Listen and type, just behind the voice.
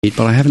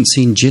But I haven't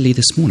seen Jilly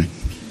this morning.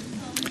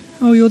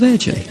 Oh, you're there,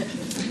 Jilly.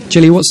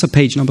 Jilly, what's the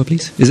page number,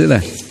 please? Is it there?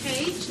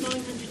 Page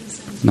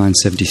 973.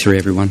 973,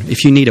 everyone.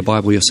 If you need a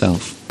Bible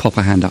yourself, pop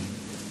a hand up.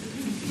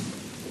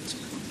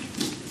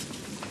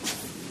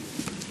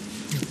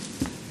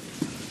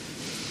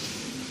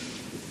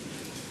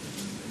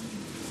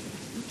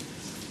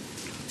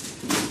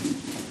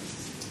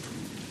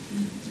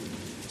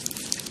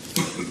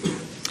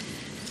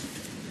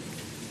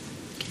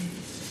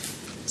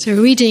 So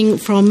we're reading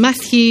from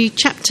Matthew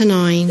chapter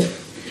 9,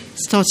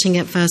 starting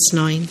at verse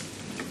 9.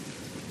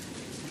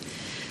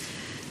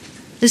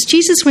 As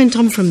Jesus went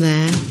on from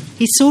there,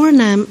 he saw a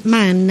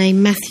man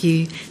named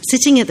Matthew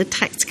sitting at the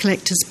tax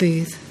collector's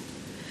booth.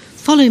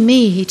 "Follow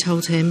me," he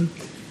told him,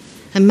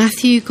 and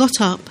Matthew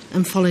got up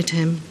and followed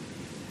him.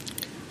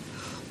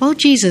 While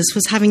Jesus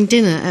was having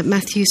dinner at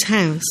Matthew's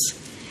house,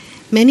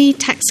 many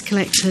tax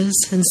collectors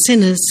and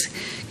sinners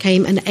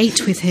came and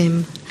ate with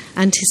him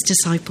and his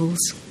disciples.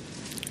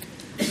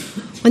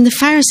 When the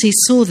Pharisees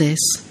saw this,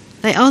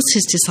 they asked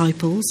his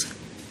disciples,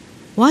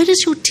 "Why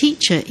does your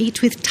teacher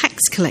eat with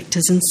tax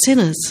collectors and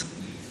sinners?"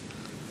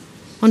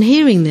 On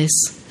hearing this,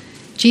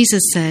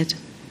 Jesus said,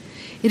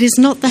 "It is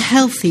not the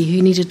healthy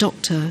who need a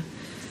doctor,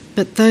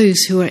 but those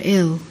who are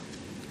ill.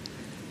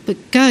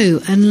 But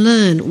go and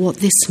learn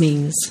what this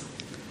means.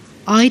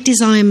 I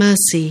desire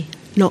mercy,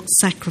 not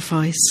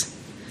sacrifice,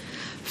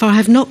 for I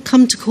have not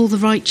come to call the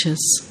righteous,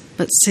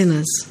 but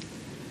sinners."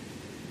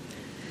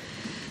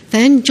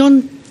 Then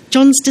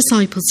John's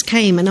disciples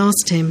came and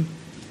asked him,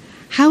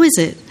 "How is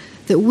it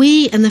that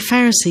we and the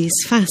Pharisees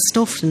fast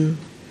often,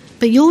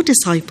 but your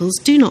disciples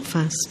do not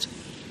fast?"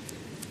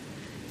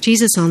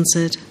 Jesus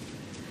answered,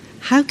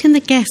 "How can the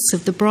guests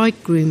of the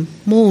bridegroom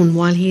mourn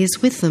while he is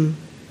with them?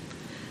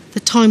 The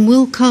time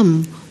will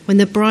come when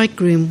the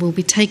bridegroom will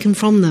be taken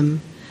from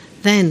them,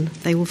 then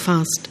they will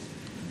fast.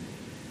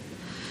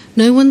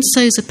 No one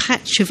sews a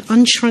patch of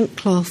unshrunk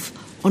cloth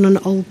on an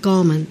old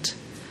garment,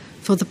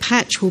 for the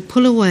patch will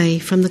pull away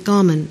from the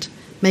garment,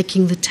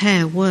 making the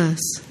tear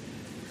worse.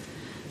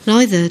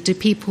 Neither do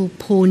people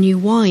pour new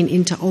wine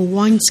into old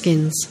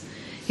wineskins.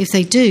 If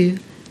they do,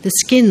 the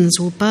skins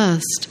will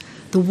burst,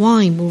 the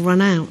wine will run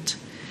out,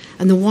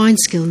 and the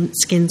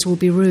wineskins will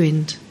be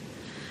ruined.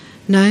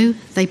 No,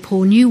 they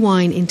pour new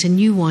wine into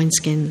new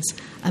wineskins,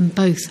 and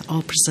both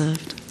are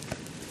preserved."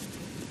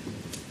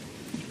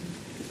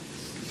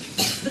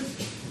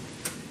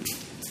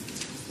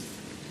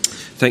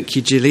 Thank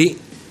you, Jilly.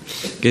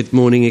 Good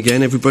morning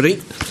again,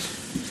 everybody.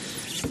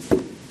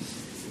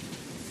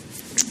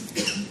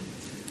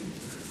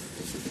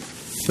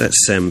 Let's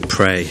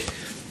pray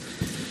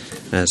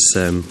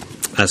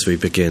as we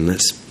begin.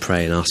 Let's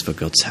pray and ask for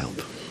God's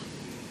help.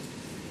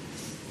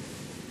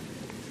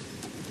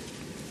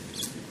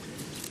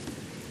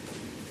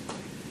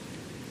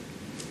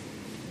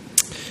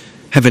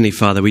 Heavenly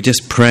Father, we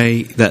just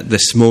pray that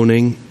this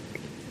morning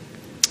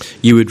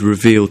you would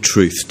reveal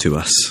truth to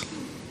us.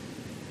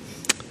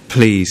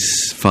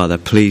 Please, Father,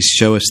 please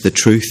show us the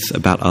truth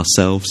about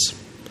ourselves.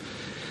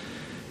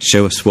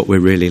 Show us what we're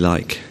really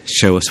like.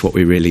 Show us what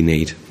we really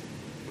need.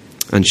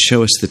 And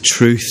show us the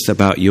truth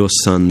about your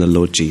Son, the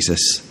Lord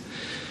Jesus.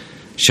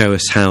 Show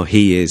us how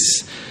he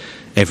is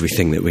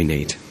everything that we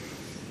need.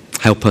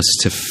 Help us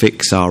to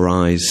fix our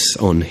eyes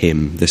on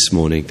him this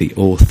morning, the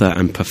author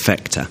and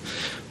perfecter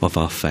of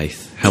our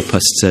faith. Help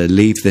us to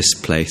leave this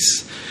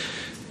place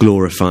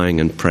glorifying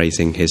and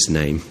praising his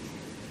name.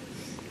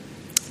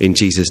 In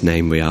Jesus'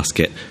 name we ask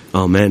it.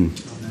 Amen.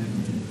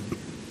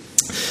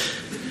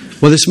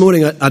 Well, this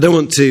morning I don't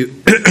want to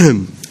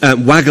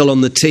waggle on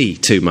the tee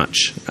too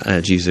much,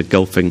 to use a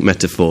golfing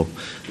metaphor.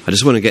 I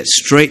just want to get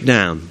straight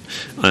down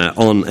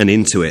on and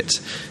into it.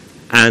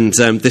 And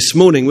this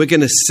morning we're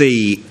going to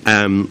see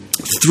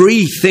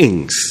three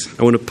things.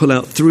 I want to pull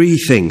out three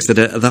things that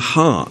are at the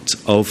heart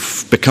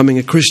of becoming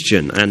a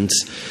Christian and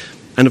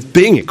of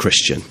being a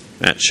Christian,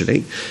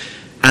 actually.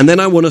 And then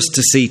I want us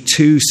to see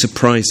two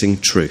surprising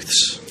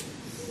truths.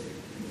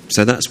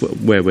 So that's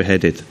where we're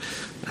headed.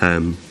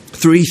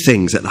 Three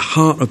things at the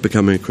heart of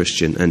becoming a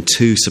Christian and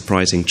two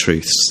surprising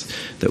truths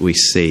that we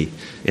see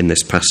in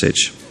this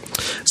passage.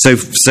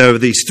 So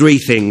these three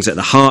things at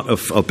the heart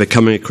of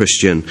becoming a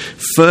Christian.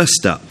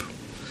 First up,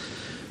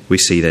 we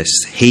see this.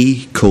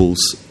 He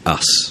calls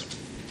us.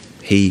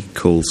 He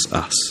calls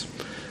us.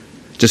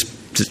 Just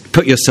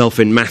put yourself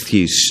in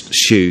Matthew's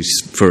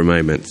shoes for a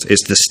moment.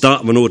 It's the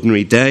start of an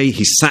ordinary day.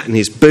 He's sat in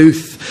his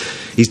booth.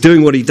 He's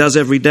doing what he does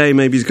every day.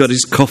 Maybe he's got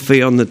his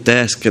coffee on the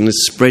desk and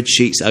his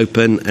spreadsheets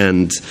open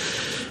and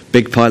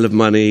big pile of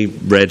money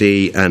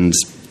ready. And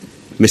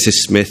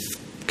Mrs. Smith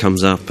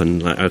comes up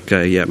and like,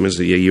 "Okay, yeah,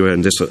 you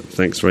earned this.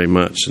 Thanks very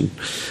much." And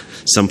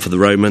some for the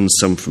Romans,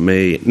 some for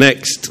me.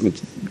 Next,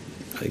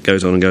 it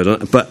goes on and goes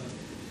on. But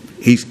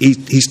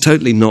he's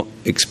totally not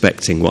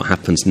expecting what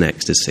happens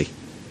next, is he?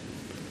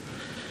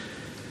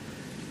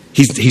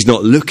 He's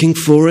not looking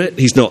for it.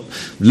 He's not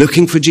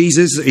looking for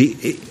Jesus.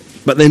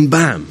 But then,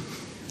 bam.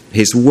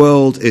 His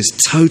world is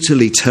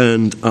totally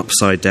turned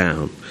upside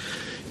down.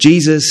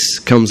 Jesus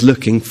comes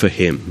looking for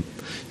him.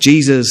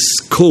 Jesus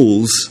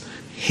calls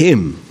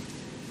him.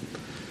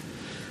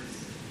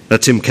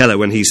 Tim Keller,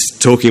 when he's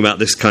talking about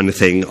this kind of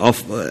thing,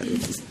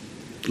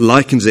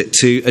 likens it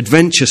to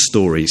adventure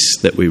stories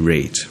that we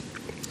read.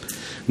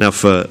 Now,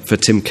 for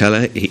Tim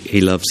Keller,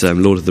 he loves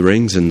Lord of the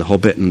Rings and The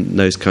Hobbit and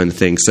those kind of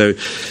things. So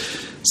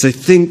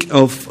think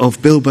of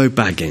Bilbo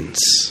Baggins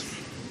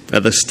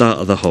at the start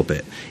of The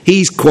Hobbit.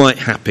 He's quite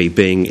happy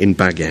being in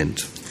Bag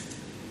End.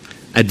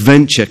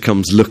 Adventure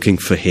comes looking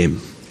for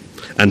him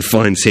and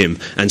finds him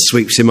and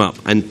sweeps him up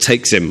and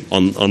takes him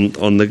on all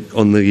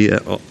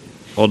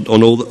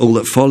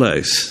that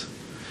follows.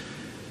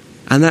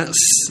 And that's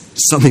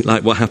something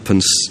like what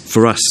happens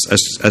for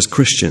us as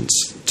Christians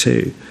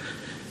too.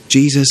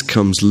 Jesus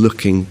comes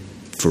looking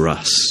for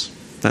us.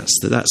 That's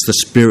the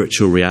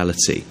spiritual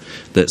reality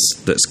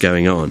that's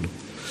going on.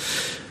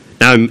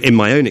 Now, in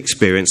my own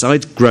experience,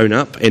 I'd grown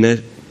up in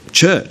a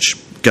church,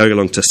 going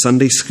along to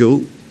Sunday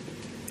school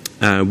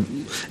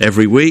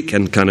every week,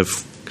 and kind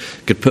of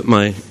could put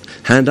my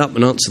hand up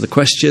and answer the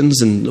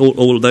questions and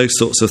all of those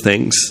sorts of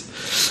things.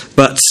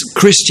 But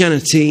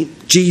Christianity,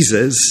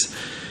 Jesus,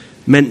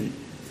 meant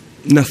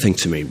nothing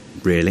to me,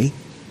 really.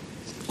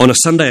 On a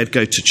Sunday, I'd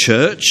go to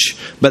church,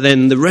 but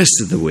then the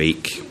rest of the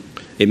week,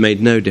 it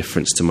made no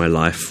difference to my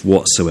life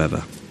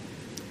whatsoever.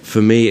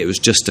 For me, it was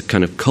just a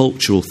kind of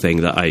cultural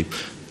thing that I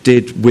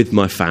did with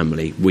my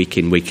family, week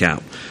in, week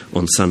out,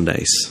 on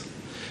Sundays.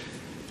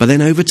 But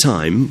then over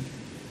time,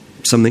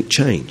 something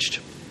changed.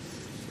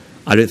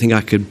 I don't think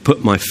I could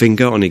put my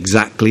finger on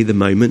exactly the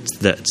moment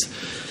that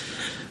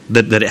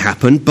it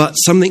happened, but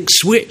something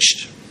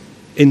switched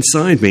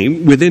inside me,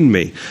 within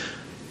me.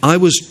 I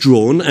was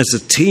drawn as a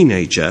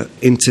teenager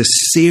into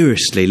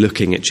seriously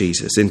looking at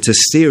Jesus, into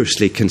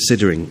seriously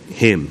considering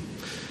him.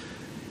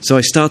 So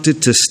I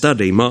started to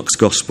study Mark's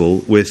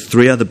Gospel with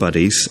 3 other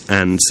buddies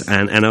and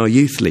our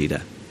youth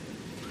leader.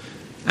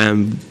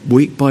 And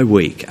week by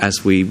week,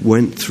 as we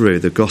went through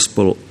the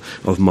Gospel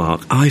of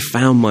Mark, I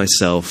found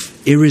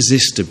myself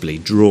irresistibly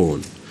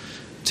drawn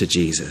to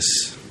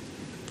Jesus.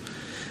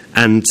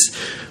 And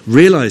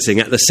realizing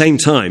at the same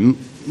time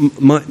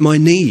my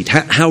need,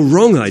 how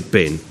wrong I'd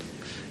been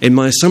in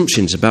my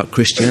assumptions about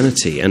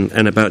Christianity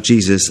and about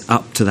Jesus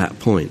up to that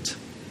point.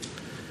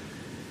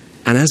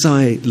 And as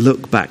I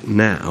look back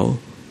now,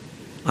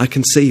 I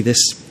can see that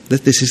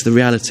this is the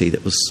reality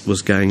that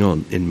was going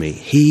on in me.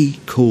 He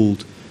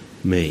called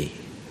me.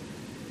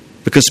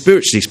 Because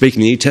spiritually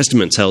speaking, the New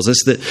Testament tells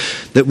us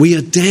that we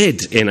are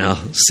dead in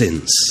our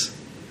sins,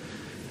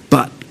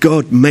 but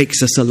God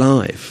makes us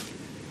alive.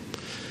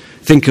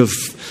 Think of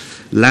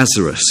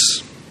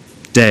Lazarus,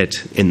 dead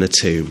in the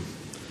tomb.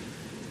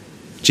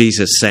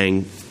 Jesus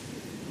saying,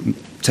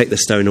 take the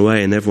stone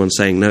away, and everyone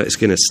saying, no, it's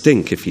going to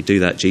stink if you do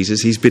that,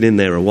 Jesus. He's been in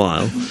there a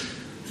while.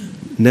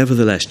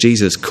 Nevertheless,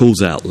 Jesus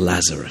calls out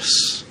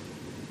Lazarus.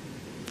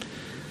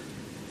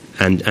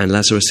 And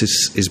Lazarus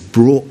is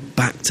brought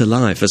back to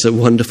life as a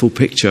wonderful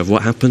picture of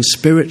what happens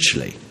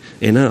spiritually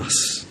in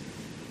us.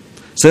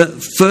 So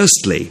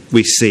firstly,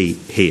 we see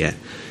here,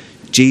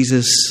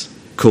 Jesus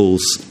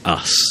calls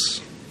us.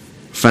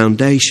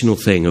 Foundational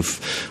thing of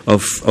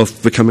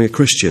becoming a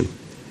Christian.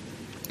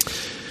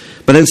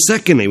 But then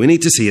secondly, we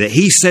need to see that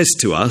he says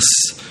to us,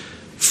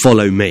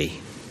 follow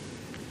me.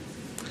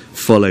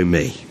 Follow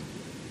me.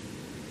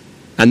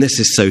 And this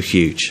is so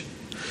huge.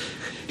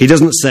 He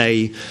doesn't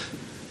say,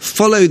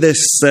 follow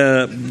this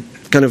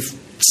kind of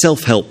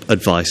self-help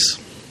advice.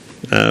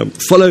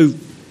 Follow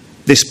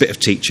this bit of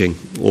teaching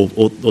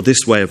or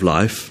this way of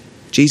life.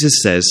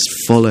 Jesus says,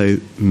 follow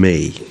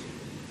me.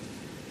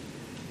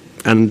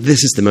 And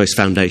this is the most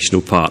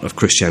foundational part of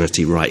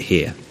Christianity right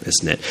here,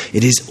 isn't it?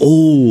 It is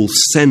all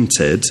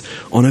centered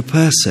on a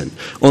person,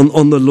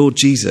 on the Lord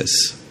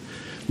Jesus.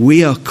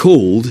 We are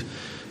called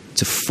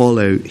to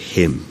follow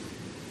him.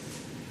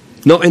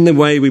 Not in the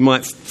way we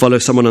might follow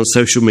someone on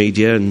social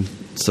media and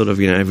sort of,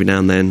 every now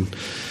and then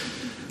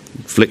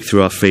flick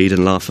through our feed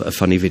and laugh at a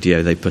funny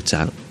video they put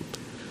out.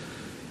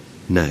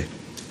 No.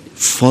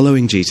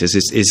 Following Jesus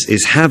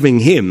is having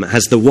him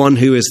as the one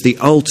who is the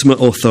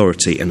ultimate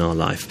authority in our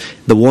life,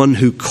 the one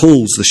who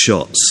calls the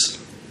shots.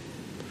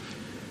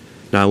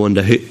 Now I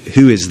wonder,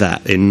 who is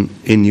that in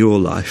your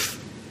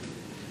life?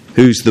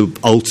 Who's the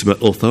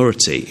ultimate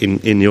authority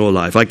in your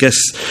life? I guess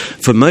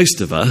for most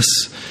of us,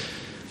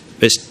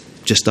 it's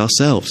just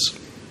ourselves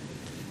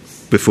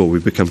before we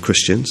become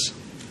Christians.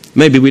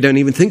 Maybe we don't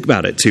even think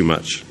about it too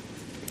much.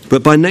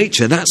 But by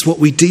nature, that's what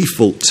we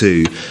default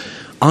to.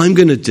 I'm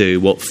going to do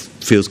what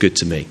feels good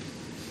to me.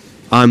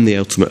 I'm the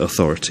ultimate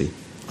authority.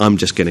 I'm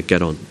just going to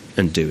get on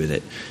and do with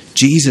it.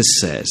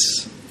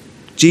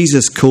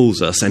 Jesus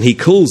calls us, and he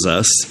calls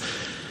us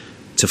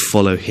to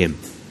follow him,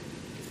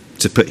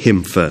 to put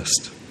him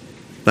first.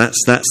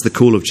 That's the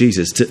call of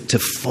Jesus, to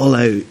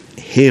follow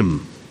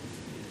him.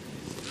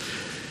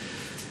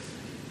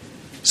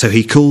 So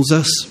he calls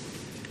us.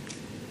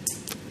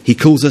 He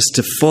calls us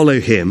to follow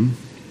him.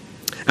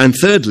 And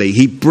thirdly,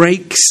 he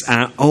breaks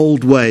our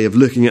old way of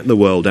looking at the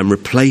world and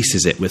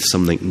replaces it with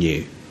something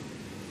new.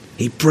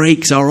 He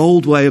breaks our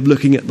old way of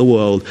looking at the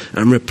world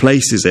and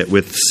replaces it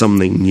with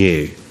something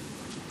new.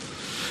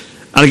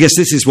 And I guess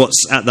this is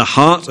what's at the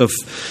heart of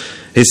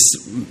his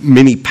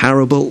mini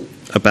parable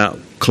about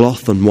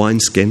cloth and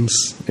wineskins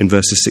in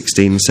verses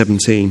 16 and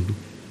 17.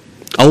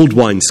 Old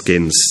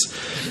wineskins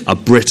are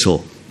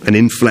brittle and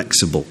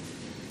inflexible.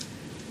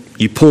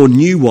 You pour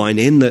new wine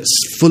in that's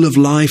full of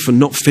life and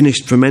not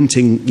finished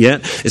fermenting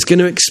yet, it's going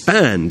to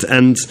expand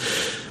and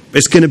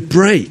it's going to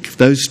break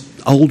those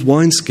old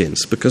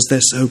wineskins because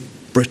they're so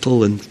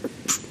brittle and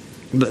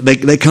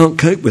they can't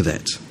cope with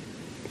it.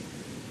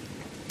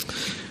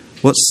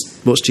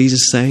 What's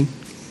Jesus saying?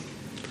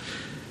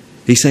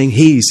 He's saying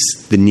he's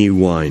the new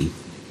wine.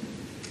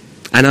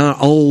 And our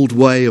old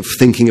way of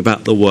thinking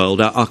about the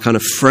world, our kind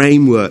of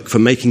framework for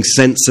making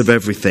sense of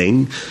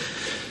everything,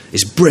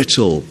 is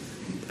brittle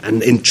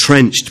and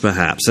entrenched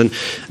perhaps, and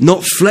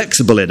not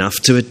flexible enough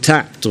to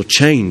adapt or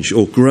change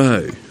or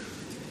grow.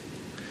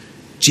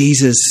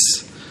 Jesus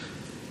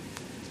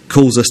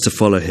calls us to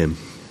follow him.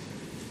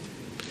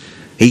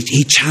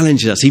 He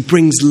challenges us. He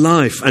brings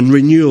life and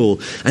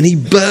renewal, and he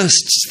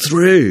bursts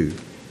through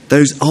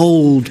those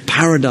old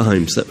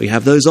paradigms that we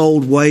have, those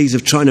old ways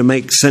of trying to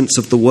make sense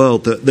of the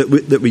world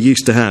that we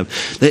used to have.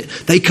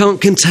 They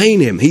can't contain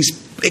him. He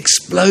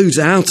explodes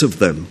out of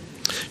them.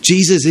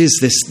 Jesus is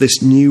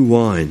this new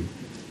wine,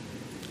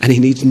 and he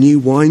needs new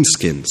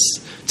wineskins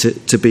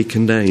to be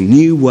contained,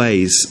 new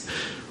ways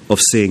of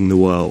seeing the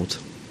world.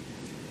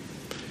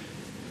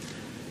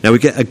 Now we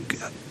get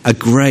a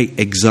great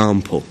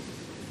example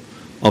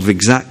of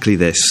exactly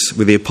this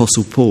with the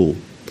Apostle Paul,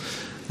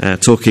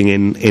 talking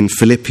in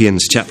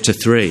Philippians chapter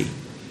 3.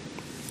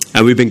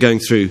 And we've been going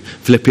through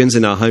Philippians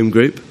in our home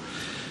group,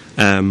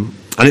 and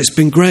it's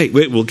been great.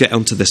 We'll get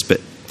onto this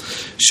bit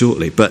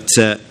shortly, but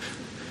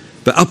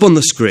up on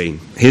the screen,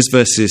 here's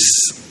verses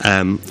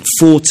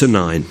 4 to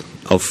 9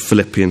 of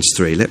Philippians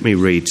 3. Let me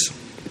read.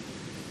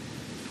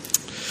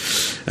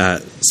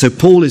 So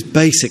Paul is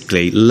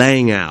basically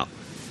laying out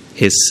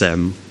his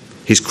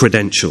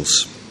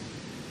credentials.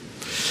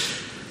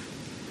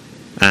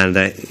 And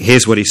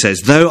here's what he says.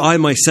 Though I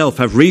myself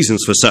have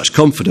reasons for such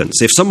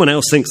confidence, if someone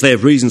else thinks they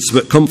have reasons to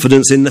put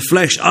confidence in the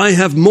flesh, I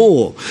have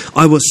more.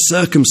 I was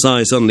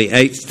circumcised on the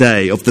 8th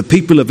day, of the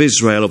people of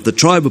Israel, of the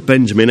tribe of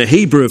Benjamin, a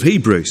Hebrew of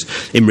Hebrews.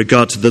 In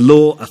regard to the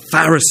law, a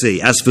Pharisee.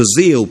 As for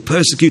zeal,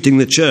 persecuting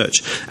the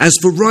church. As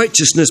for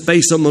righteousness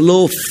based on the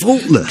law,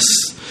 faultless.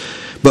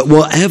 But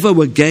whatever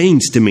were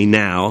gains to me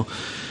now,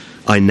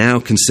 I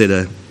now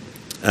consider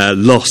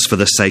loss for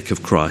the sake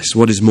of Christ.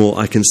 What is more,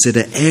 I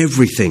consider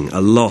everything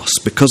a loss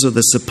because of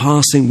the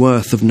surpassing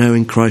worth of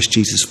knowing Christ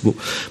Jesus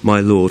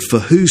my Lord, for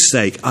whose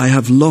sake I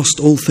have lost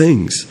all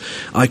things.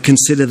 I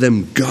consider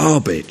them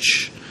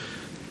garbage,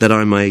 that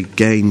I may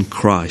gain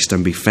Christ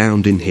and be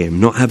found in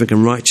him, not having a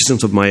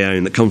righteousness of my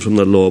own that comes from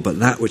the law, but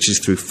that which is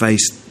through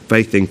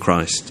faith in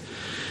Christ,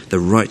 the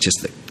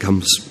righteousness that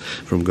comes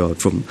from God,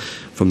 from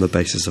the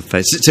basis of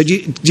faith. So do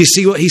you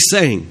see what he's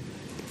saying?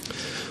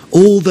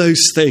 All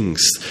those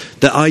things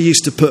that I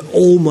used to put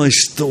all my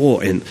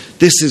thought in.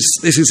 This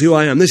is who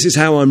I am. This is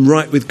how I'm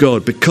right with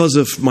God, because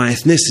of my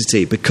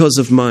ethnicity, because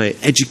of my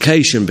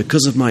education,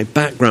 because of my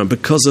background,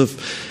 because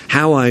of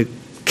how I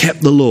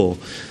kept the law.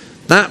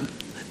 That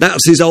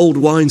was his old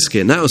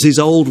wineskin. That was his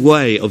old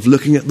way of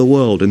looking at the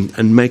world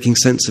and making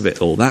sense of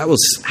it all. That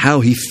was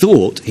how he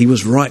thought he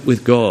was right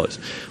with God.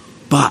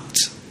 But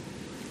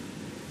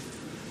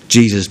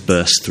Jesus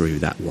burst through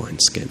that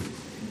wineskin.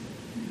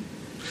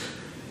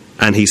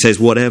 And he says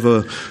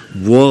whatever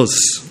was,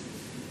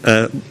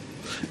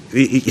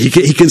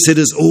 he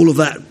considers all of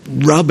that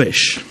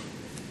rubbish.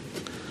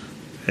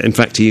 In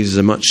fact, he uses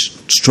a much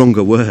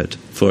stronger word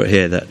for it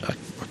here that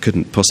I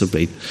couldn't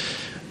possibly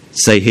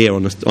say here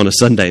on a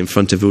Sunday in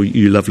front of all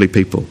you lovely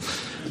people.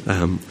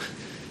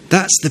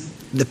 That's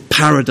the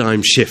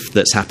paradigm shift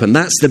that's happened.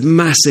 That's the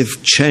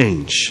massive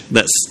change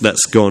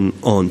that's gone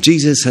on.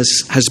 Jesus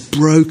has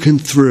broken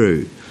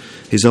through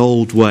his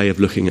old way of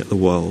looking at the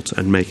world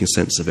and making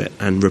sense of it,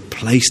 and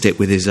replaced it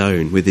with his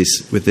own, with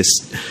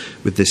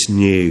this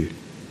new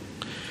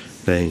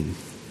thing.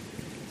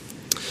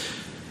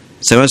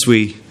 So as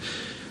we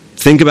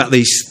think about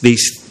these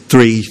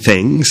three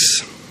things,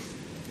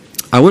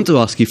 I want to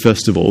ask you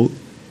first of all,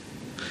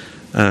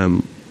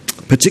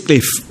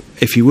 particularly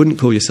if you wouldn't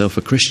call yourself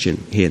a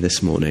Christian here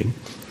this morning,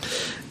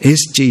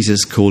 is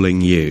Jesus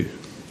calling you?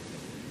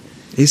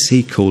 Is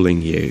he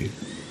calling you?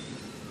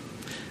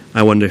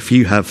 I wonder if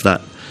you have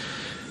that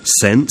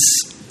sense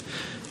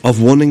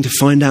of wanting to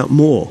find out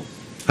more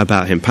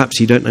about him. Perhaps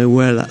you don't know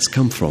where that's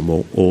come from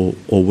or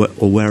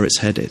where it's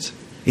headed.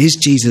 Is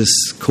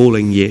Jesus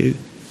calling you?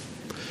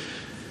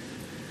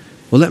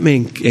 Well, let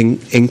me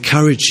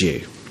encourage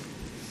you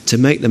to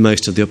make the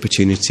most of the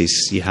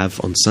opportunities you have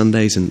on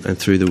Sundays and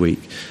through the week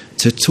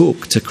to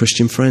talk to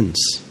Christian friends.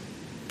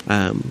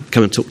 Come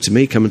and talk to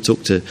me. Come and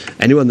talk to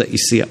anyone that you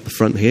see up the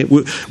front here.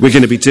 We're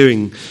going to be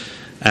doing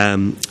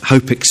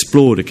Hope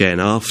Explored again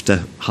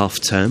after half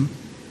term,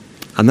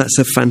 and that's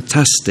a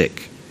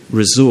fantastic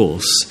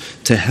resource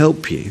to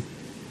help you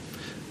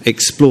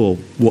explore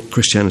what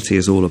Christianity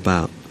is all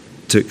about,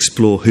 to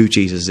explore who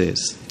Jesus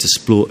is, to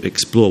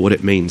explore what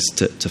it means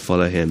to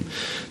follow him.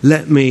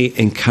 Let me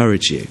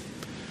encourage you.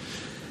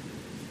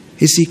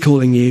 Is he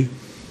calling you?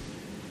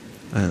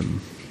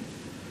 Come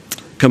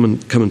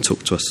and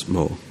talk to us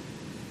more.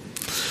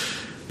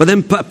 But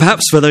then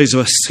perhaps for those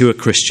of us who are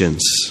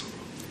Christians,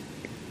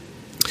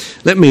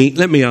 let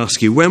me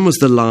ask you, when was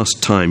the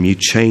last time you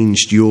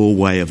changed your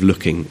way of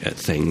looking at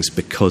things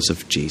because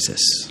of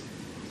Jesus?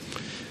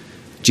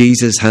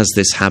 Jesus has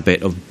this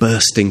habit of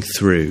bursting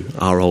through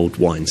our old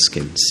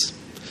wineskins,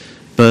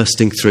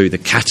 bursting through the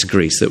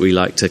categories that we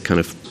like to kind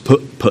of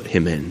put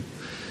him in.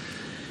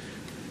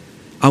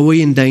 Are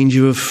we in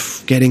danger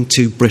of getting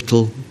too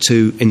brittle,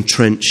 too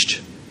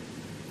entrenched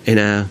in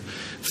our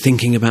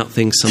thinking about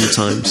things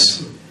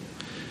sometimes?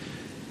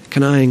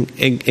 Can I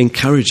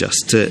encourage us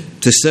to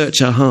search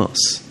our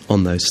hearts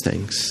on those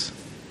things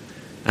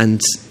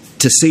and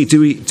to see, do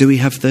we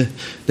have the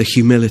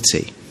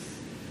humility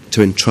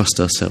to entrust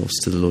ourselves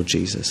to the Lord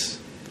Jesus,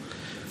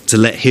 to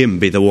let him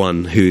be the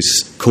one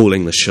who's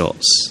calling the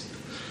shots?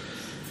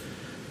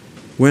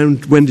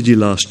 When did you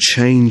last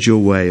change your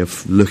way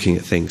of looking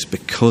at things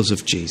because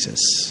of Jesus?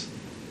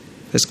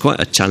 It's quite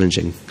a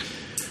challenging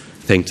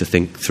thing to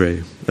think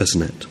through,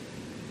 isn't it?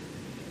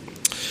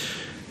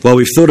 Well,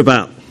 we've thought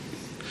about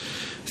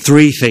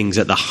 3 things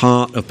at the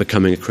heart of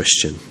becoming a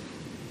Christian.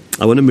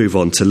 I want to move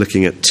on to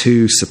looking at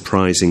 2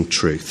 surprising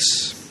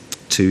truths.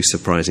 2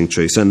 surprising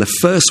truths. And the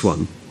first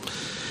one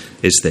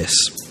is this.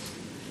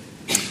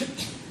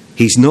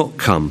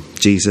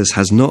 Jesus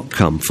has not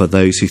come for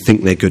those who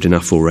think they're good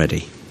enough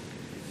already,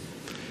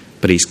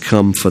 but he's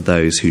come for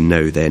those who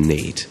know their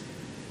need.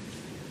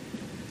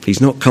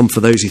 He's not come for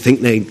those who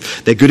think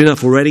they're good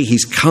enough already.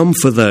 He's come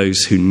for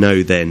those who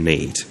know their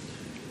need.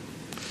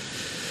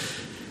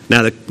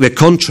 Now, the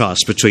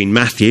contrast between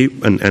Matthew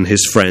and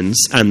his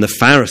friends and the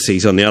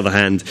Pharisees, on the other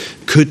hand,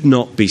 could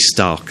not be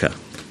starker.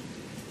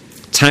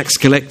 Tax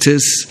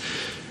collectors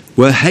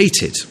were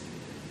hated.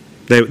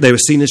 They were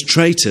seen as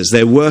traitors.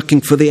 They're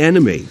working for the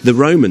enemy, the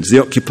Romans, the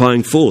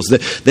occupying force.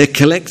 They're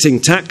collecting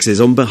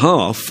taxes on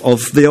behalf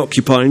of the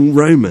occupying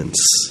Romans.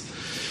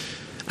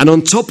 And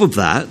on top of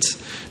that,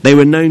 they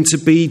were known to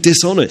be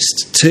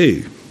dishonest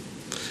too,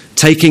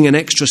 taking an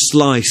extra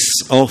slice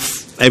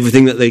off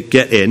everything that they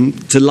get in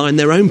to line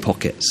their own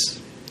pockets.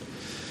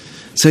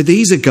 So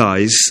these are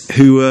guys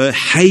who were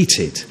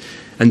hated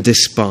and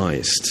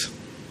despised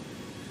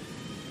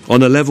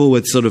on a level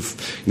with sort of,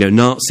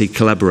 Nazi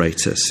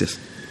collaborators.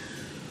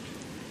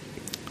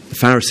 The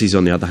Pharisees,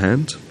 on the other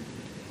hand,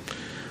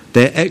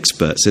 they're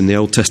experts in the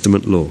Old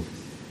Testament law.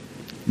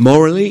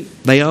 Morally,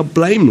 they are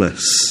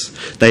blameless.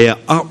 They are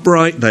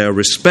upright, they are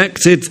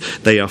respected,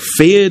 they are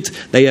feared,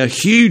 they are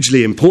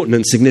hugely important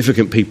and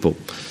significant people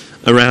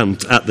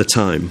around at the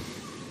time.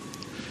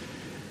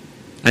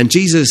 And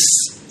Jesus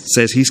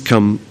says he's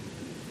come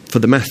for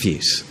the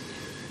Matthews.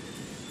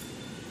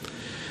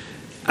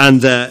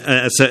 And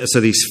so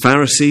these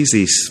Pharisees,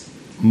 these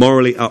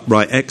morally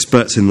upright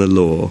experts in the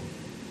law,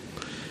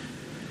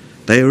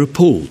 they are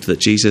appalled that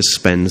Jesus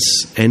spends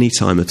any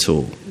time at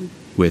all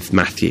with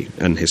Matthew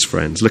and his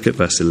friends. Look at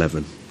verse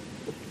 11.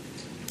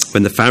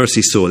 When the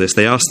Pharisees saw this,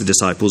 they asked the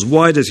disciples,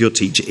 "Why does your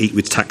teacher eat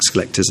with tax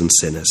collectors and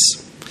sinners?"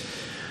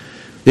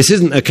 This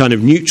isn't a kind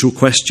of neutral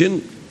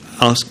question,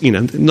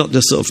 not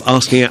just sort of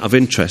asking out of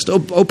interest. Oh,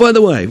 by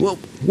the way,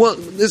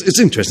 it's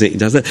interesting that he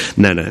does that.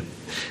 No.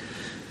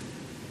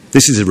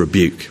 This is a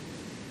rebuke.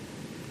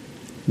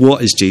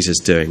 What is Jesus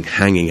doing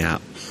hanging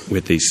out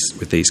with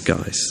these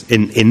guys?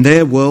 In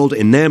their world,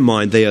 in their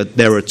mind,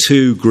 there are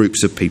 2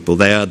 groups of people.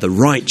 They are the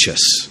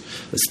righteous,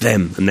 that's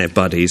them and their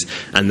buddies,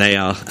 and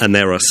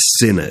there are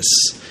sinners.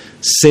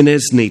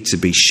 Sinners need to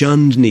be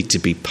shunned, need to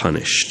be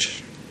punished.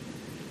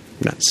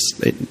 That's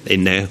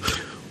in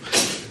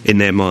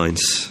their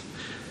minds.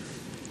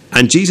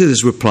 And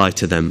Jesus' reply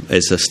to them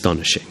is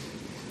astonishing.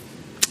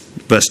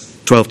 Verse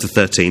 12 to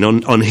 13.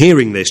 On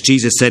hearing this,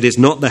 Jesus said, "It's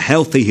not the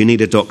healthy who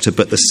need a doctor,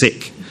 but the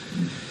sick.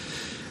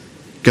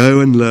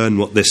 Go and learn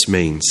what this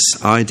means.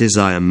 I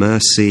desire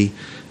mercy,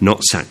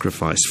 not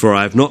sacrifice, for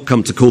I have not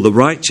come to call the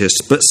righteous,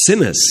 but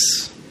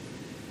sinners."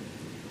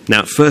 Now,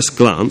 at first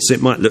glance,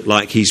 it might look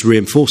like he's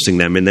reinforcing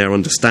them in their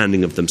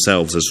understanding of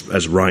themselves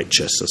as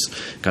righteous, as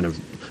kind of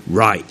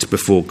right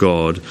before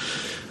God,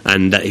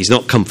 and that he's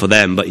not come for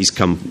them, but he's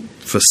come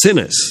for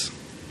sinners.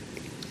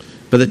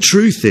 But the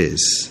truth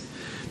is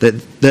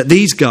that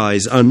these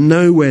guys are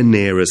nowhere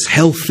near as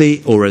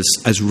healthy or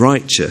as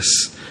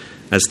righteous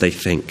as they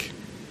think.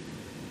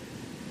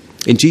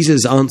 In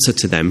Jesus' answer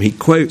to them, he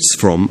quotes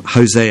from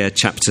Hosea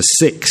chapter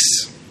 6.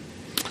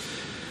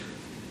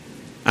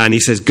 And he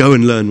says, "Go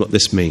and learn what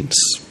this means,"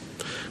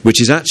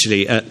 which is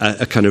actually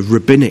a kind of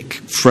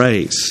rabbinic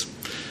phrase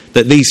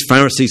that these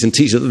Pharisees and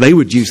teachers, they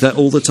would use that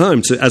all the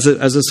time as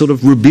a sort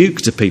of rebuke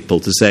to people,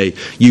 to say,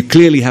 you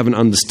clearly haven't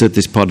understood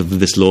this part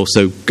of this law,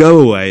 so go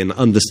away and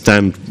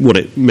understand what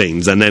it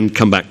means and then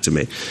come back to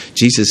me.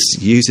 Jesus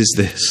uses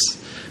this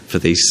for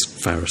these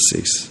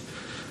Pharisees.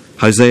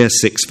 Hosea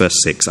 6 verse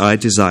 6, "I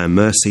desire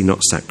mercy,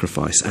 not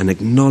sacrifice, an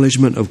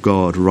acknowledgement of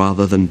God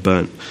rather than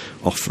burnt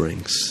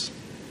offerings."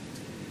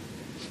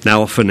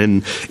 Now, often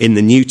in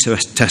the New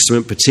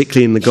Testament,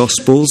 particularly in the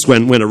Gospels,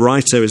 when a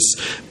writer is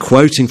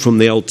quoting from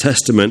the Old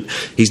Testament,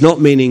 he's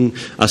not meaning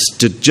us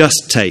to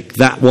just take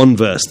that one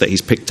verse that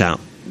he's picked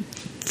out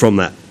from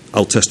that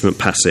Old Testament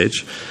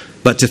passage,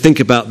 but to think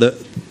about the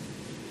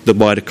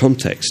wider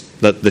context,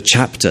 the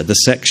chapter, the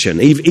section,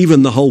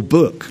 even the whole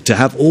book, to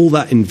have all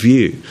that in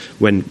view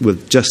when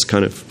with just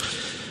kind of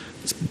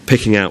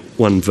picking out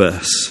one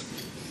verse.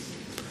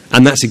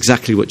 And that's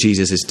exactly what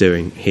Jesus is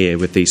doing here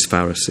with these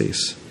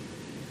Pharisees.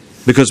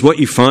 Because what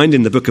you find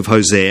in the book of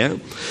Hosea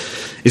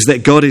is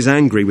that God is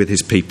angry with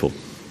his people.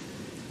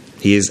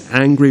 He is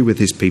angry with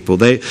his people.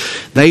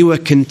 They were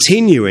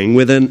continuing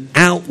with an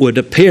outward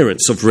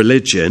appearance of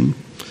religion,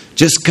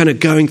 just kind of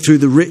going through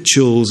the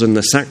rituals and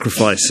the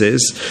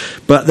sacrifices.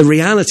 But the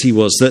reality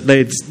was that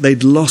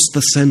they'd lost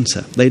the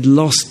centre. They'd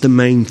lost the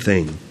main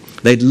thing.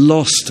 They'd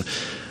lost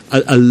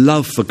a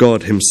love for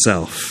God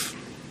himself.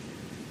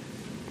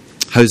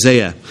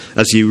 Hosea,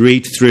 as you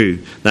read through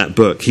that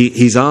book,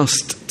 he's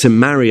asked to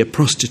marry a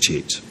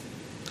prostitute,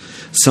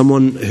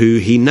 someone who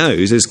he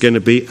knows is going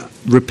to be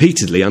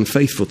repeatedly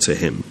unfaithful to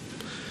him.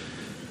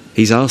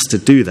 He's asked to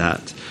do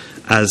that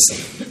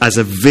as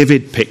a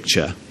vivid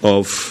picture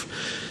of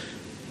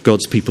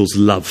God's people's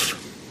love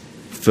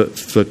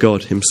for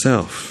God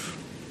himself,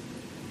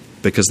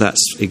 because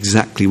that's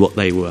exactly what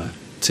they were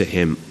to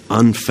him,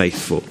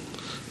 unfaithful.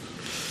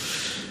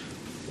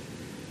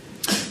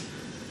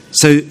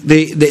 So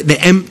the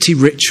empty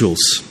rituals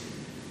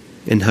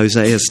in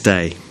Hosea's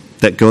day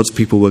that God's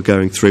people were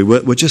going through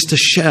were just a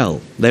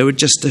shell. They were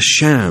just a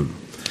sham.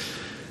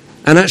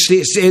 And actually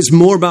it's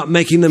more about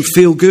making them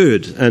feel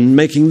good and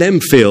making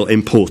them feel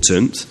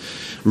important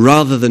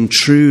rather than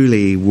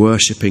truly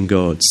worshipping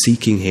God,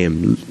 seeking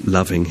him,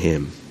 loving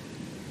him.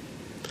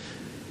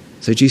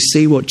 So do you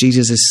see what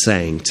Jesus is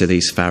saying to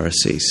these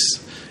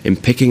Pharisees in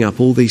picking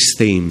up all these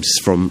themes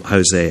from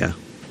Hosea?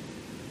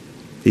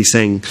 He's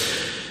saying,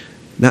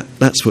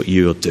 that's what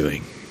you're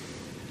doing.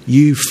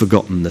 You've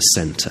forgotten the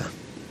centre.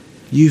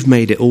 You've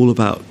made it all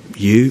about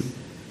you,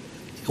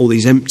 all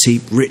these empty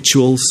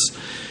rituals.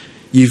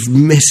 You've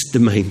missed the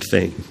main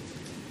thing.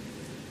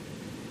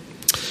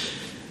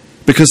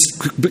 Because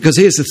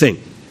here's the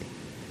thing.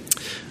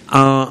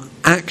 Our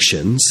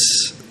actions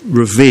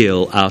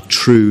reveal our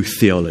true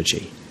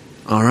theology.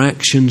 Our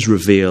actions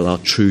reveal our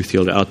true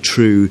theology, our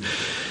true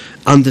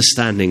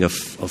understanding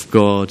of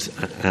God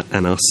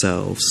and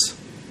ourselves.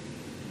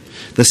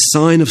 The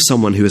sign of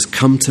someone who has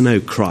come to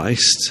know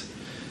Christ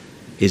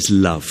is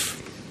love.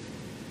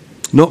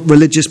 Not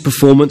religious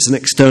performance and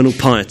external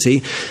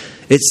piety.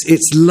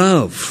 It's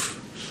love.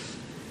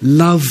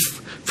 Love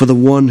for the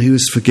one who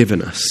has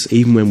forgiven us,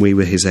 even when we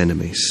were his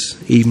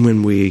enemies, even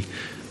when we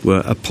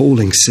were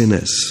appalling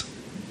sinners.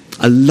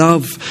 A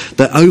love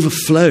that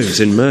overflows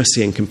in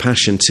mercy and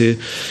compassion to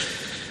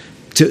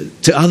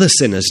other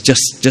sinners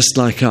just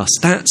like us.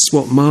 That's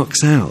what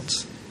marks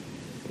out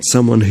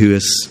someone who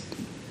has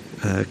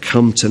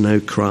come to know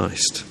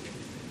Christ.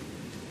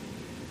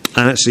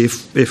 And actually,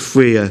 if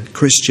we are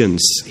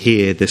Christians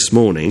here this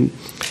morning,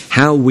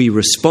 how we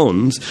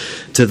respond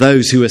to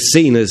those who are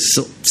seen as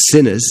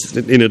sinners,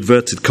 in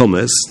inverted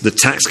commas, the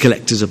tax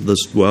collectors of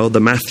this world,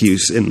 the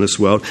Matthews in this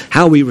world,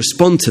 how we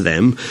respond to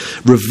them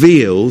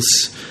reveals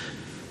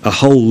a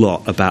whole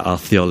lot about our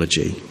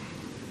theology,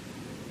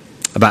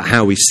 about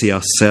how we see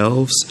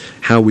ourselves,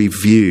 how we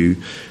view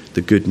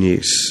the good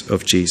news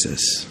of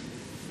Jesus.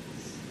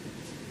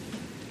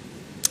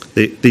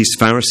 These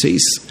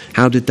Pharisees,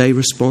 how did they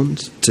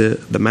respond to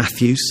the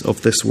Matthews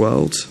of this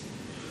world?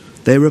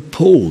 They're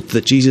appalled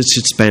that Jesus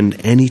should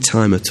spend any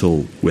time at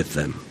all with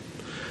them.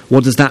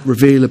 What does that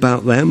reveal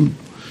about them?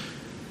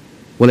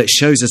 Well, it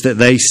shows us that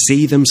they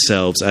see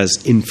themselves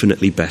as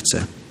infinitely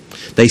better.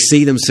 They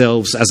see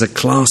themselves as a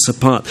class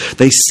apart.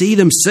 They see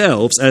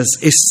themselves as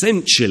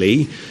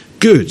essentially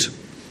good.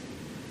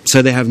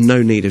 So they have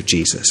no need of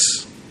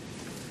Jesus.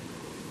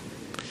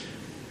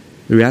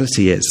 The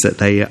reality is that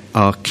they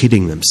are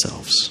kidding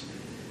themselves.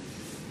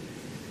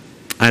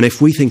 And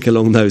if we think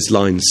along those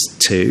lines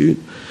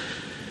too,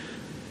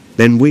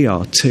 then we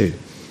are too.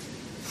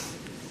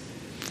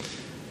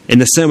 In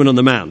the Sermon on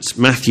the Mount,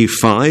 Matthew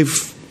 5,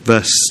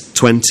 verse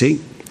 20,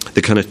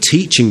 the kind of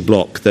teaching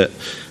block that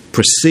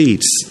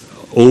precedes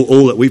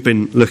all that we've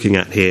been looking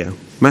at here.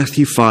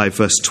 Matthew 5,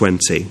 verse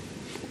 20.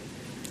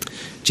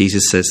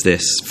 Jesus says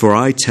this, "For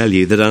I tell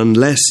you that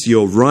unless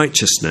your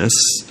righteousness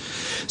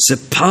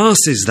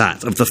surpasses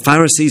that of the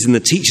Pharisees and the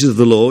teachers of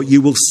the law,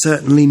 you will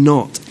certainly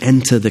not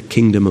enter the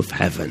kingdom of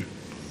heaven."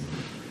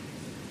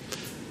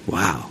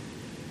 Wow.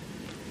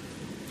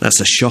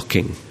 That's a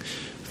shocking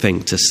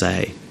thing to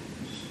say.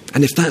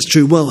 And if that's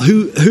true, well,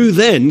 who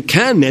then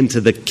can enter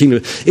the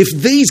kingdom? If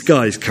these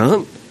guys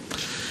can't.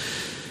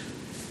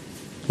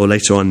 Or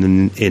later on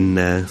in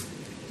the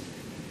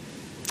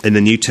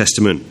New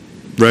Testament,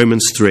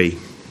 Romans 3,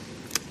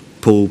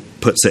 Paul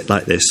puts it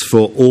like this: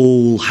 "For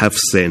all have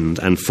sinned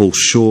and fall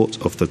short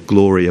of the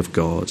glory of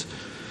God,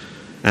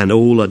 and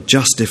all are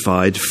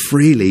justified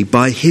freely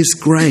by his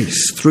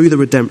grace through the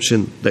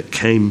redemption that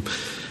came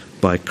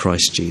by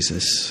Christ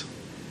Jesus."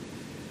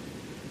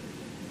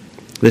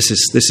 This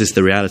is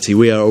the reality.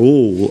 We are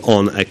all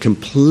on a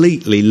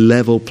completely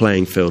level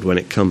playing field when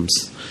it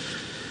comes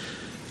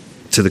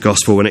to the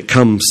gospel, when it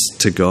comes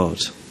to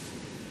God.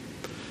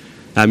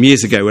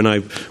 Years ago, when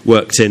I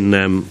worked in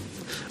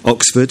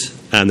Oxford,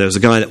 and there was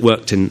a guy that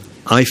worked for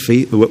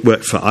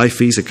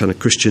IFES, a kind of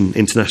Christian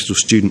international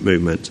student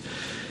movement,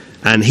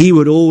 and he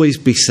would always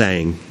be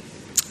saying,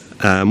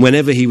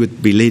 whenever he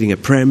would be leading a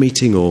prayer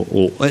meeting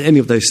or any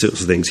of those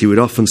sorts of things, he would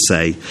often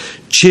say,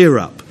 "Cheer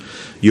up,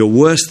 you're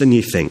worse than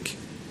you think,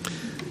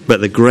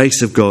 but the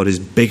grace of God is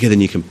bigger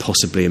than you can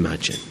possibly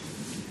imagine."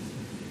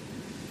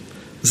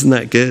 Isn't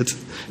that good?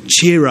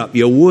 Cheer up,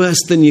 you're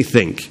worse than you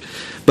think,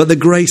 but the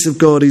grace of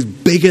God is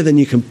bigger than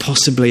you can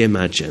possibly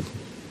imagine.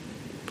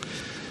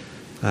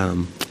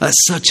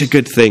 That's such a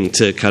good thing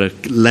to kind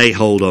of lay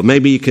hold of.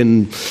 Maybe you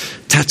can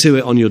tattoo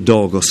it on your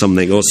dog or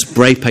something, or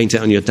spray paint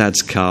it on your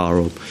dad's car,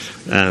 or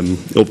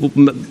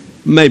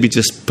maybe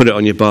just put it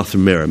on your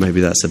bathroom mirror.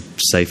 Maybe that's a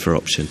safer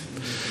option.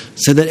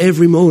 So that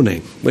every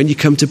morning when you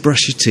come to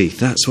brush your teeth,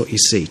 that's what you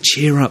see.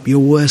 Cheer up, you're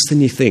worse than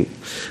you think.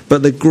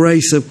 But the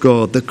grace of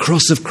God, the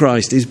cross of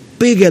Christ, is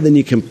bigger than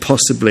you can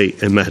possibly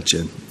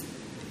imagine.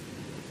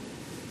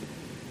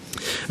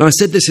 Now, I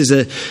said this is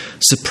a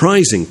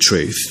surprising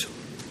truth.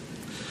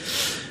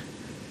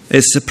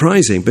 It's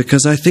surprising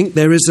because I think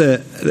there's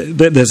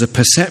a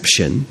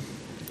perception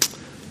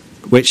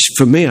which,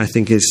 for me, I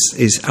think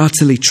is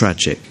utterly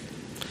tragic.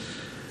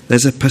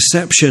 There's a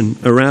perception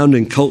around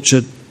in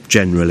culture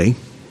generally,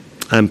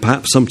 and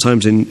perhaps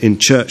sometimes in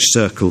church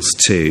circles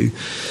too.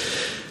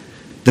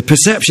 The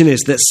perception is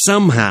that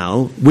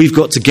somehow we've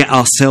got to get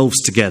ourselves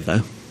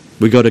together.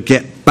 We've got to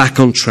get back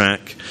on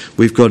track.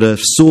 We've got to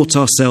sort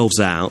ourselves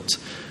out.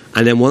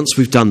 And then once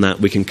we've done that,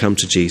 we can come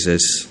to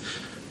Jesus.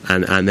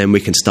 And then we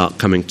can start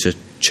coming to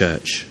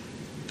church.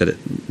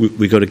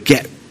 We've got to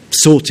get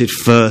sorted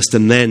first,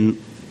 and then...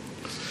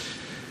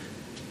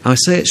 I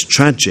say it's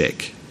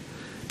tragic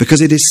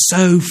because it is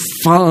so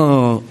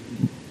far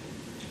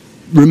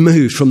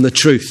removed from the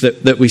truth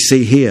that we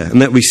see here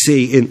and that we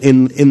see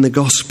in the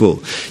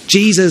gospel.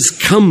 Jesus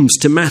comes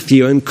to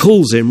Matthew and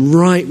calls him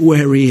right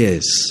where he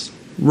is,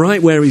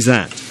 right where he's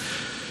at.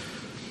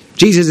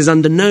 Jesus is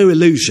under no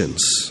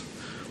illusions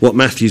what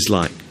Matthew's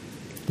like,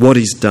 what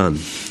he's done,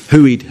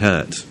 who he'd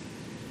hurt.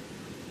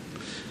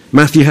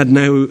 Matthew had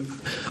no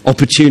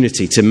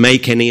opportunity to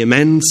make any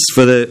amends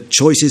for the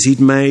choices he'd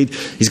made.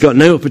 He's got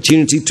no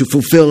opportunity to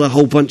fulfill a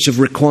whole bunch of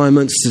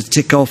requirements to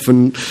tick off.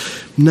 And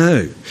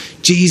no,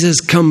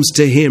 Jesus comes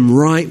to him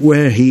right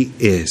where he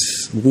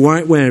is,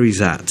 right where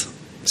he's at.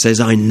 Says,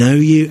 "I know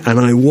you and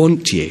I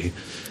want you.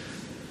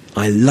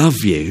 I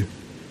love you.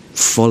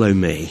 Follow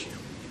me."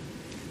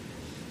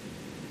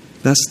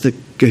 That's the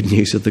good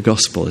news of the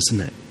gospel,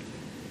 isn't it?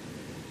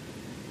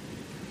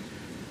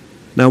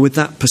 Now, with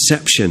that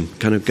perception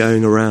kind of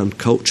going around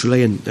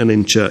culturally and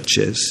in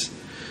churches,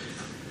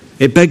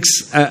 it begs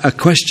a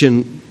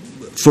question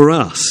for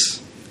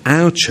us,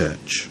 our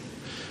church.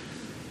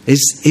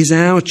 Is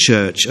our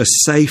church a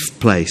safe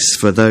place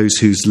for those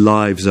whose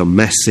lives are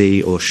messy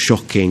or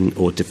shocking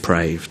or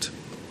depraved?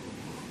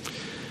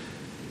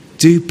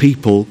 Do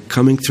people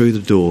coming through the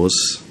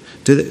doors,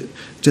 do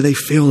they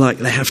feel like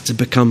they have to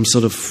become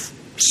sort of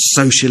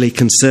socially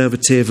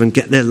conservative and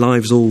get their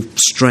lives all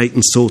straight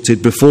and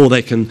sorted before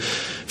they can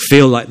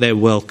feel like they're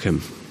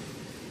welcome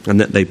and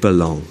that they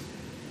belong?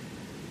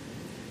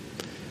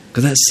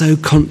 Because that's so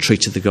contrary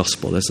to the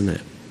gospel, isn't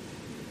it?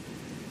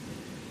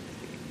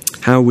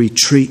 How we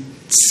treat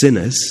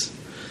sinners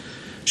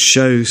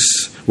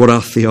shows what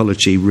our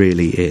theology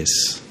really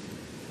is.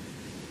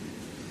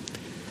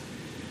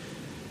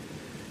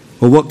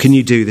 Well, what can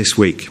you do this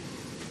week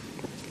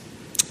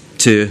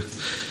to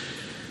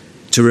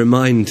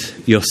remind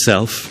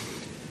yourself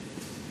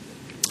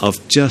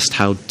of just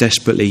how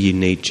desperately you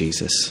need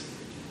Jesus,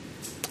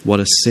 what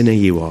a sinner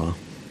you are,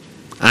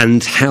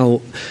 and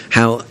how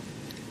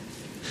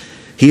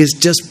he has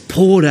just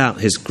poured out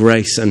his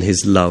grace and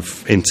his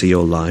love into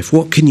your life?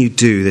 What can you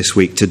do this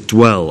week to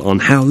dwell on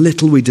how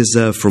little we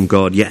deserve from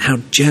God, yet how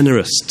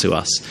generous to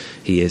us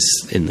he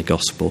is in the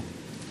gospel?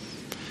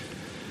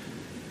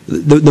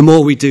 The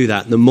more we do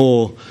that, the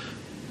more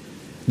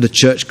the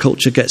church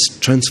culture gets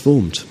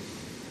transformed.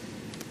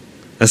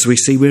 As we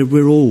see,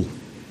 we're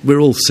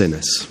all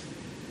sinners.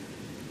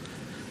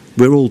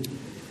 We're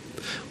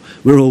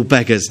all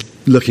beggars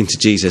looking to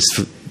Jesus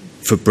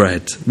for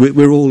bread.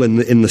 We're all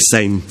in the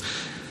same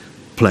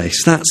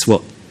place. That's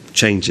what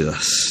changes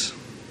us.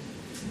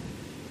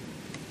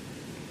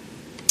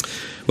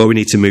 Well, we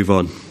need to move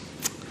on.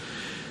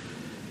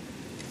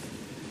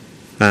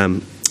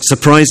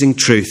 Surprising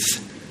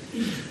truth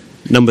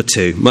number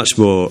 2, much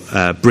more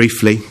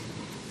briefly,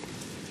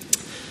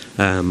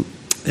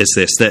 is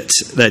this,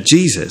 that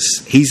Jesus,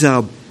 he's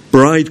our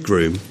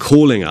bridegroom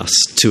calling us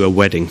to a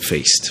wedding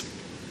feast.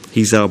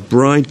 He's our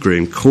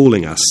bridegroom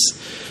calling us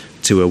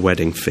to a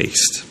wedding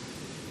feast.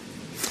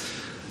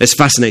 It's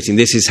fascinating.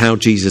 This is how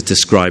Jesus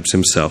describes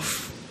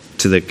himself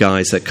to the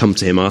guys that come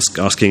to him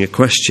asking a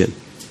question.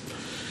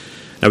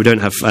 Now, we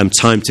don't have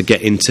time to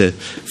get into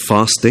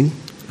fasting,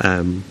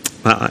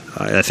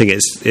 I think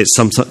it's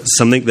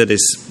something that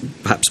is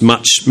perhaps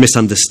much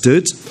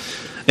misunderstood.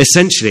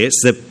 Essentially,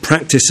 it's the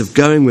practice of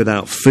going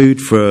without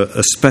food for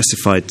a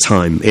specified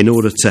time in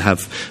order to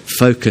have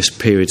focused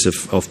periods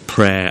of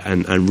prayer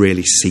and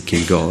really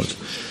seeking God.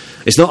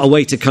 It's not a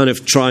way to kind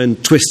of try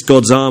and twist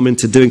God's arm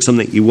into doing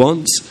something you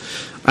want,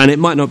 and it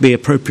might not be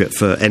appropriate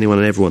for anyone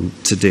and everyone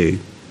to do.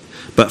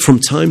 But from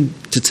time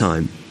to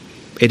time,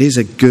 it is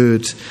a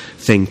good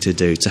thing to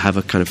do, to have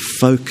a kind of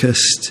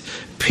focused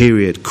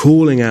period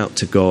calling out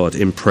to God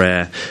in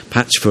prayer,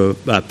 perhaps for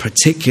a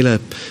particular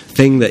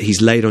thing that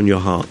he's laid on your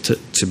heart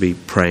to be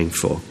praying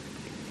for.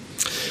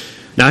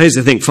 Now, here's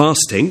the thing,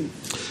 fasting,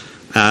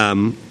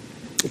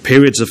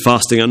 periods of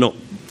fasting are not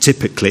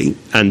typically,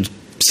 and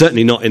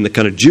certainly not in the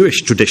kind of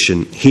Jewish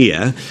tradition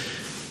here,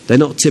 they're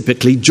not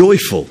typically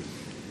joyful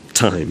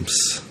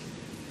times,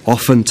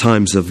 often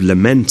times of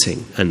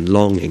lamenting and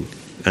longing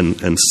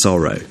and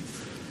sorrow.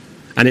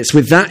 And it's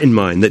with that in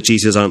mind that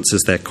Jesus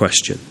answers their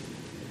question,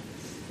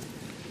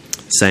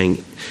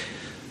 saying,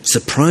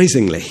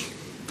 surprisingly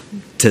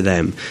to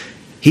them,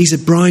 he's a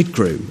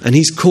bridegroom and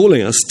he's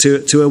calling us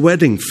to a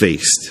wedding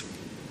feast.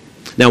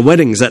 Now,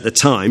 weddings at the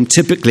time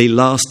typically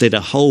lasted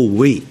a whole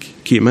week.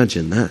 Can you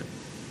imagine that?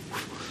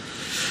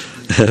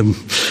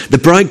 The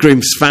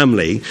bridegroom's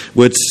family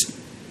would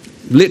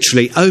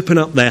literally open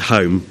up their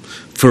home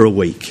for a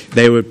week.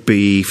 There would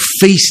be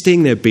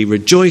feasting, there'd be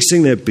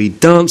rejoicing, there'd be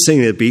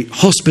dancing, there'd be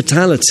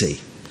hospitality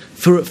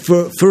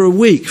for a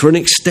week, for an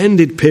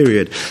extended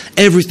period.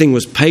 Everything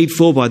was paid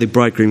for by the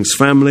bridegroom's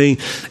family.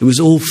 It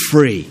was all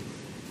free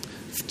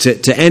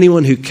to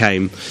anyone who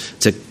came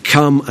to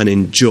come and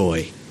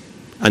enjoy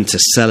and to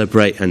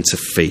celebrate and to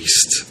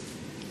feast.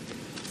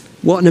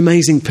 What an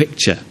amazing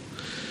picture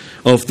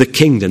of the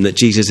kingdom that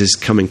Jesus is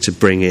coming to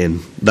bring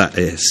in, that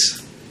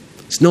is.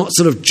 It's not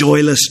sort of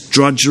joyless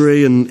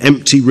drudgery and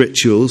empty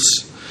rituals,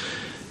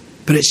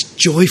 but it's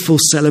joyful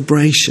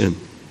celebration,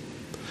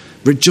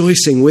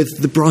 rejoicing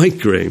with the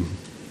bridegroom.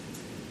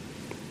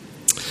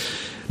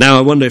 Now,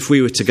 I wonder if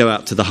we were to go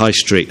out to the high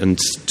street and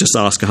just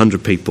ask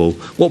 100 people,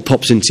 what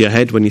pops into your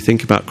head when you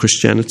think about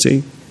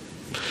Christianity?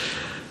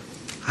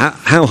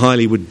 How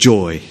highly would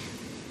joy,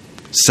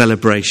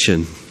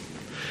 celebration,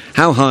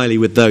 how highly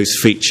would those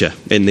feature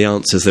in the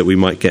answers that we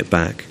might get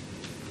back?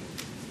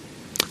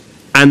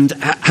 And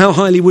how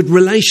highly would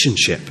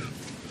relationship,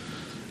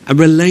 a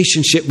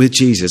relationship with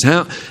Jesus,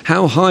 how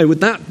high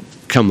would that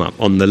come up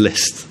on the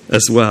list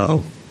as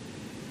well?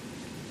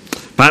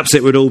 Perhaps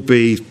it would all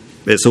be,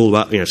 it's all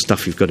about,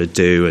 stuff you've got to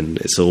do, and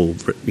it's all,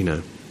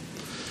 you've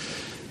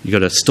got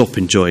to stop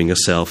enjoying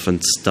yourself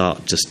and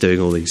start just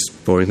doing all these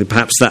boring things.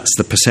 Perhaps that's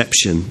the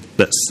perception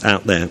that's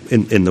out there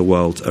in the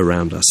world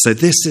around us. So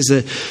this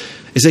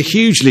is a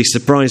hugely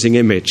surprising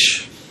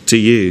image to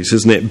use,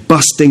 isn't it?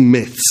 Busting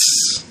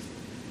myths.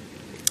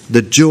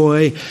 The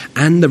joy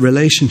and the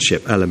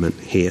relationship element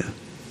here.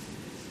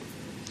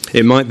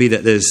 It might be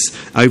that there's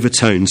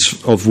overtones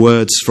of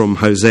words from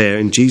Hosea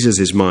in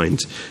Jesus'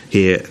 mind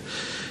here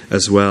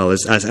as well,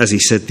 as he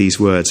said these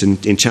words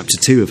in chapter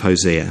 2 of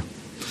Hosea.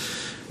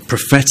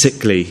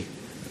 Prophetically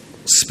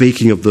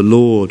speaking of the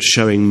Lord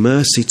showing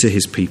mercy to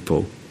his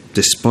people,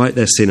 despite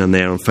their sin and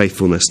their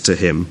unfaithfulness to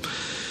him.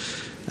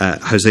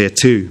 Hosea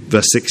 2,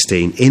 verse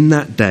 16, in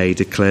that day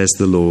declares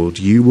the Lord,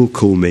 you will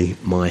call me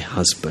my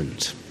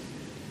husband.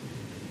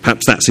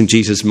 Perhaps that's in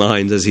Jesus'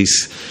 mind as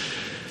he's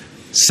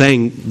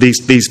saying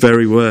these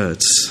very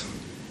words.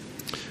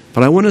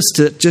 But I want us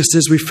to, just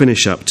as we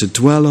finish up, to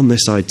dwell on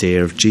this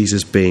idea of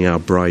Jesus being our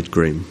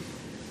bridegroom.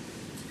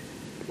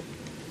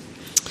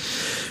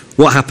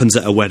 What happens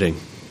at a wedding?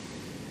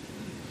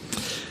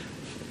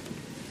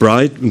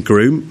 Bride and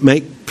groom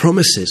make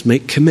promises,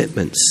 make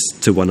commitments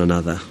to one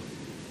another.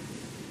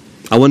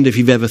 I wonder if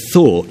you've ever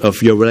thought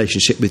of your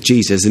relationship with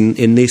Jesus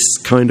in this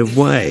kind of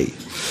way.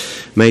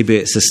 Maybe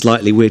it's a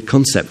slightly weird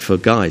concept for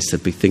guys to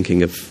be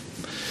thinking of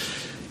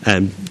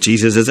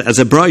Jesus as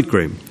a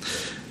bridegroom.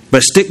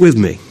 But stick with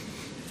me,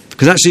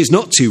 because actually it's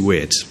not too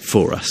weird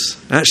for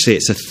us. Actually,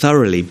 it's a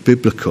thoroughly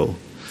biblical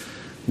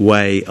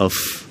way of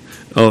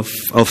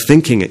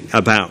thinking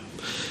about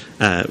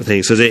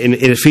things. So in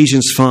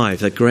Ephesians 5,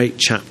 the great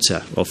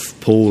chapter of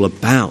Paul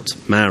about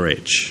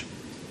marriage,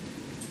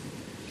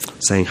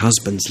 saying,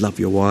 husbands, love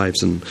your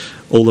wives, and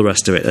all the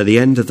rest of it. At the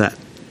end of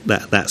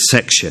that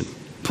section,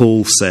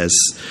 Paul says,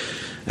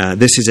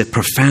 this is a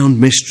profound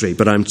mystery,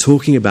 but I'm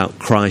talking about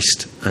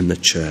Christ and the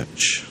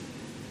church.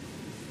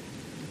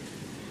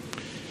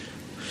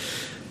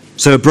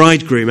 So a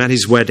bridegroom at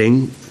his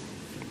wedding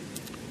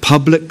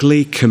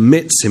publicly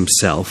commits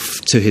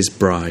himself to his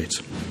bride.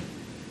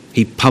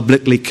 He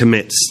publicly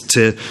commits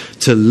to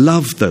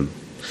love them,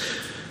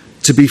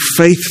 to be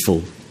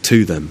faithful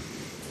to them.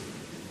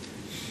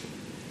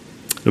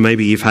 Or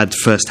maybe you've had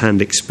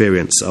first-hand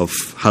experience of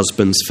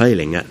husbands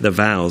failing at the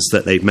vows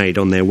that they've made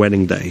on their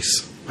wedding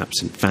days,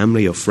 perhaps in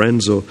family or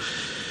friends or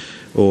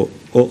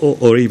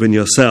even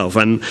yourself.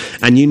 And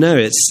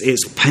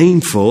it's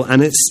painful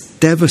and it's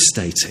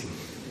devastating.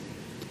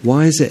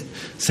 Why is it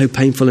so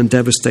painful and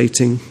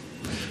devastating?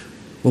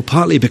 Well,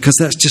 partly because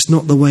that's just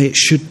not the way it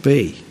should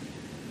be.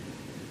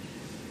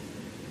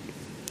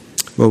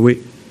 Well,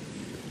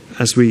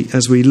 as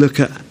we look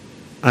at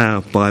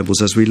our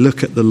Bibles, as we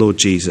look at the Lord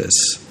Jesus,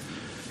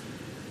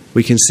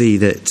 we can see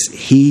that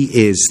he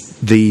is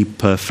the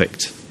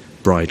perfect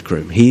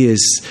bridegroom. He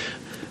is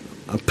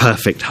a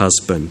perfect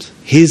husband.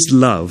 His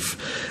love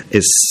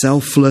is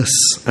selfless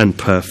and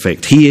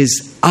perfect. He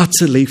is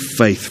utterly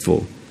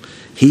faithful.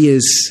 He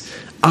is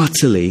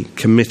utterly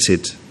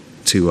committed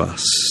to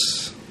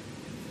us.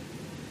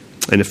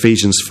 In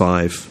Ephesians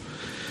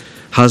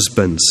 5,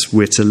 husbands,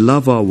 we're to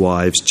love our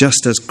wives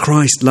just as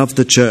Christ loved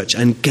the church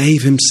and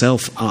gave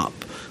himself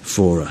up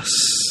for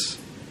us.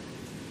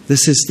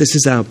 This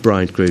is our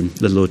bridegroom,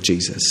 the Lord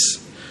Jesus.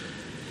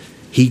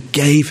 He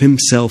gave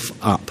himself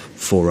up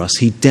for us.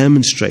 He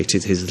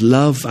demonstrated his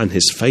love and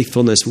his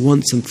faithfulness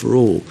once and for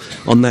all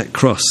on that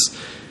cross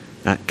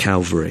at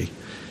Calvary.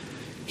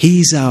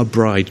 He's our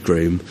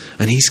bridegroom,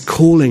 and he's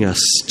calling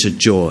us to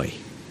joy.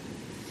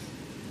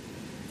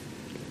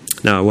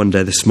 Now, I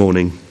wonder this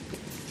morning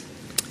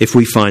if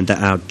we find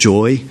that our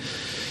joy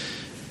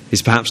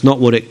is perhaps not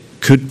what it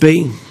could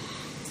be,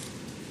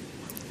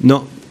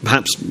 not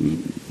perhaps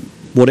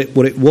what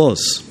it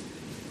was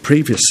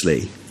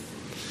previously.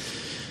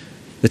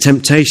 The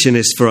temptation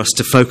is for us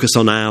to focus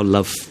on our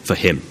love for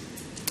him,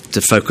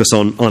 to focus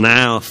on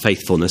our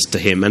faithfulness to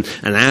him and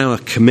our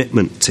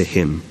commitment to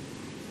him.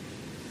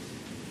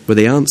 But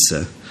the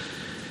answer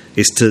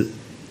is to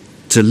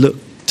look,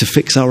 to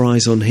fix our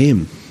eyes on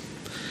him,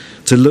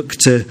 to look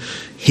to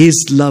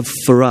his love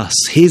for us,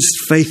 his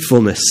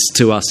faithfulness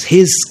to us,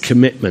 his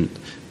commitment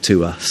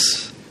to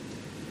us.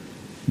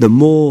 The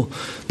more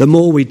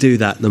we do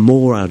that, the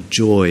more our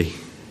joy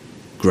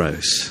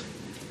grows.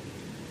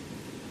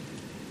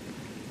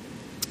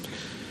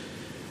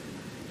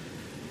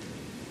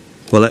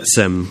 Well,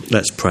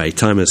 let's pray.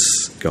 Time has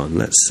gone.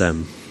 Let's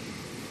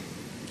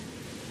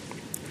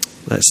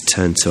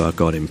turn to our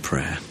God in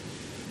prayer.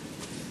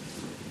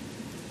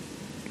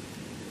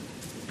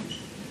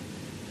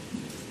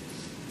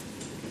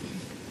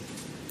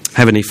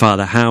 Heavenly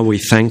Father, how we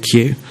thank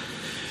you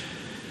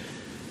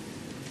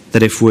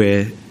that if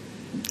we're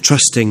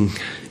trusting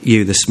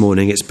you this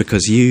morning, it's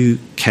because you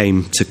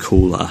came to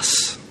call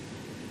us.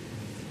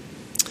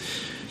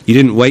 You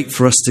didn't wait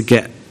for us to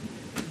get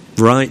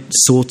right,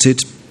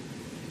 sorted,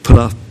 pull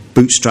our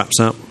bootstraps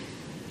up,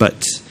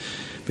 but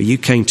you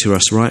came to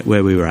us right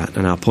where we were at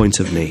in our point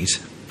of need.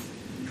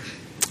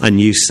 And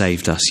you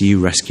saved us, you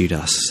rescued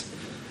us.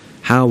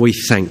 How we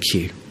thank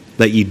you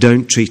that you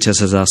don't treat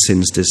us as our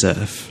sins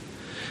deserve,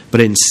 but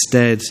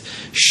instead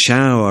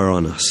shower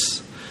on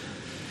us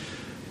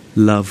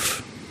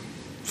love,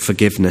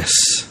 forgiveness,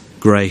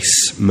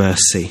 grace,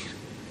 mercy.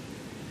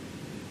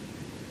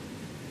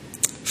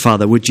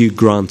 Father, would you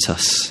grant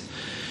us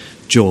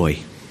joy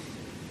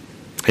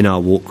in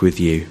our walk with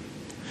you?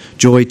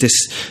 Joy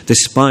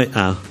despite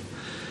our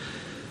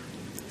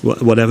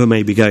whatever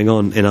may be going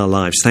on in our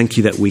lives. Thank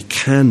you that we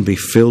can be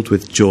filled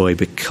with joy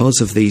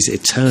because of these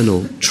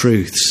eternal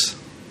truths,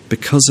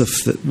 because of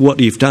what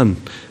you've done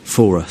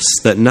for us,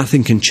 that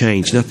nothing can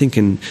change, nothing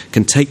can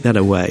take that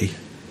away.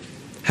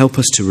 Help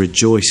us to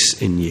rejoice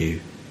in you.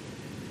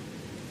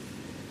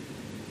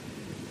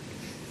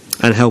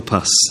 And help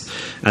us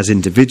as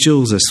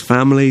individuals, as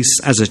families,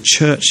 as a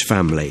church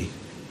family,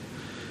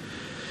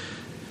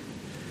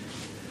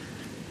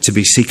 to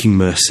be seeking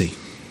mercy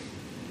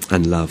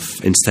and love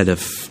instead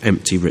of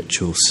empty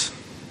rituals.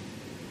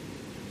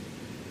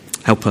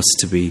 Help us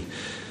to be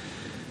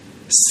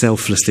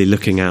selflessly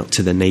looking out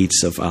to the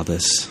needs of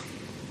others.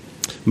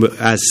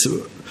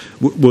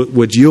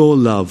 Would your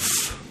love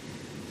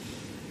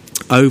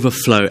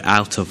overflow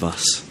out of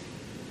us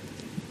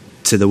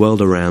to the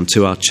world around,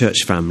 to our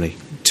church family,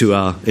 to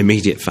our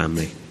immediate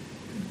family.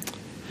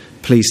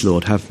 Please,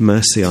 Lord, have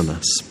mercy on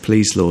us.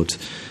 Please, Lord,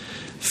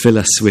 fill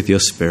us with your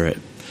Spirit.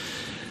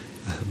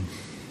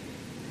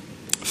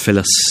 Fill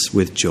us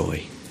with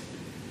joy.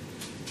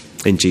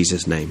 In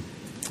Jesus' name,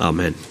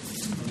 amen.